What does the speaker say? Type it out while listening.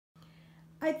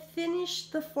I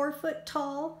finished the 4-foot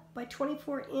tall by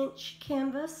 24-inch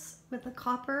canvas with a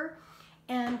copper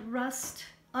and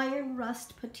iron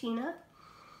rust patina.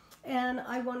 And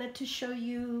I wanted to show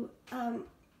you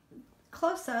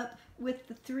close up with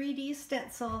the 3D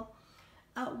stencil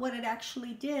what it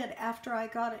actually did after I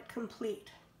got it complete.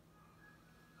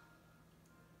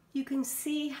 You can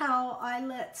see how I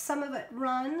let some of it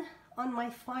run on my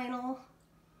final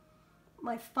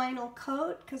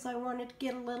coat because I wanted to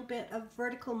get a little bit of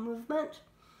vertical movement.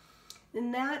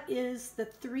 And that is the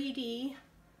 3D,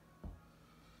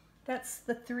 that's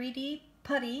the 3D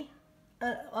putty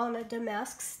on a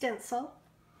damask stencil.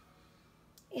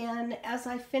 And as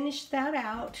I finished that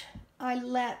out, I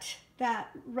let that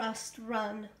rust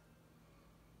run.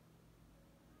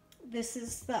 This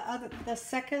is the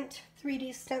second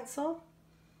 3D stencil.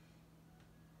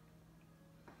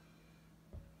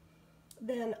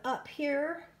 Then up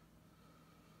here,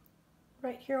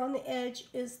 right here on the edge,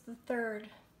 is the third.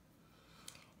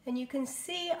 And you can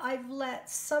see I've let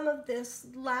some of this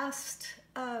last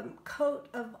coat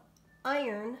of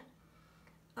iron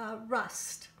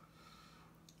rust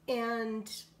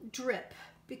and drip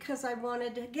because I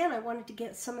wanted to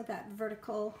get some of that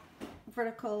vertical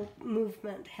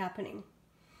movement happening.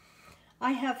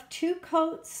 I have 2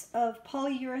 coats of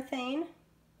polyurethane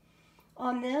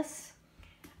on this,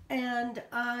 and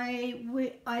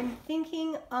I'm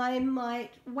thinking I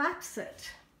might wax it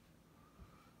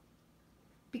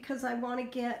because I want to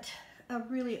get a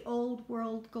really old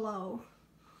world glow.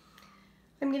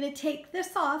 I'm going to take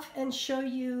this off and show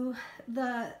you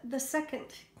the second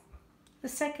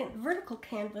vertical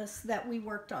canvas that we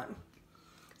worked on.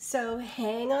 So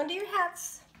hang on to your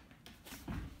hats.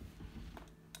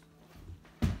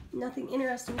 Nothing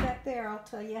interesting back there, I'll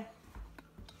tell you.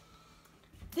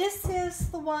 This is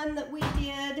the one that we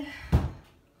did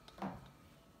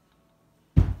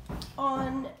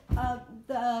on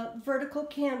the vertical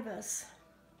canvas.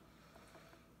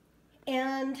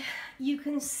 And you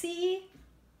can see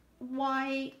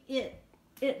why it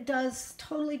does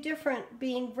totally different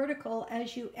being vertical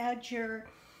as you add your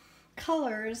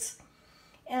colors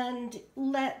and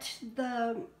let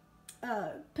the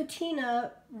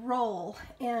patina roll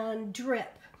and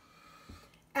drip.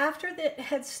 After that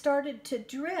had started to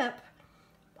drip,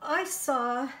 I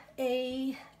saw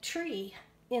a tree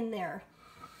in there.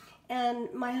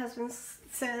 And my husband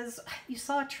says, "You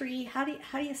saw a tree? How do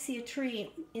you see a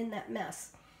tree in that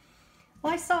mess?"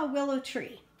 Well, I saw a willow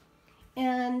tree.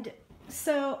 And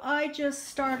so I just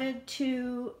started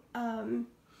to,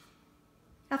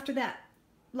 after that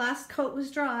last coat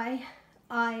was dry,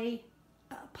 I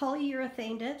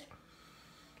polyurethaned it.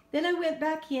 Then I went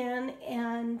back in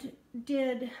and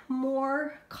did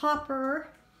more copper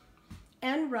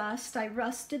and rust. I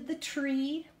rusted the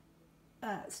tree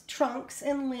trunks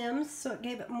and limbs so it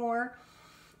gave it more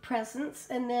presence.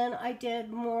 And then I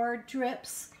did more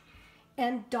drips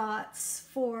and dots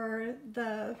for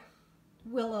the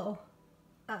willow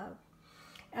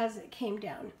as it came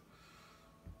down.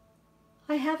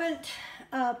 I haven't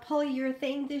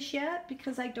polyurethaned this yet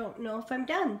because I don't know if I'm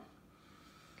done.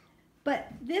 But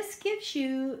this gives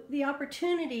you the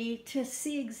opportunity to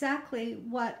see exactly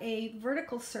what a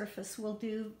vertical surface will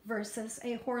do versus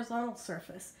a horizontal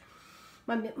surface.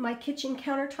 My kitchen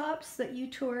countertops that you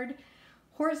toured,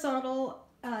 horizontal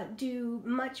do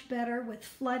much better with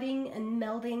flooding and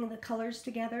melding the colors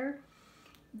together.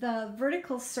 The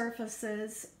vertical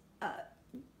surfaces,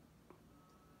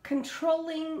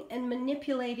 controlling and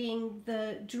manipulating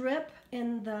the drip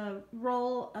and the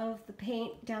roll of the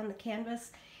paint down the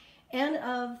canvas and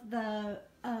of the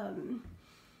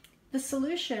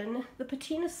solution, the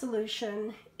patina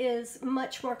solution, is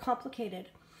much more complicated.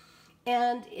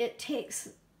 And it takes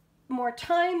more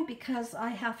time because I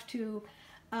have to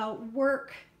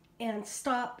work and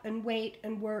stop and wait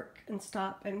and work and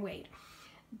stop and wait.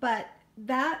 But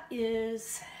that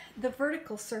is the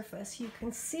vertical surface. You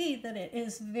can see that it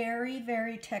is very,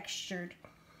 very textured.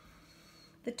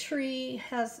 The tree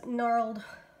has gnarled,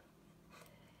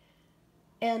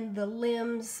 and the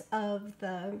limbs of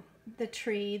the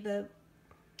tree, the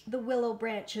willow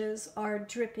branches are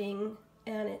dripping,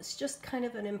 and it's just kind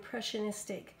of an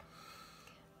impressionistic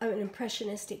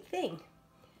thing.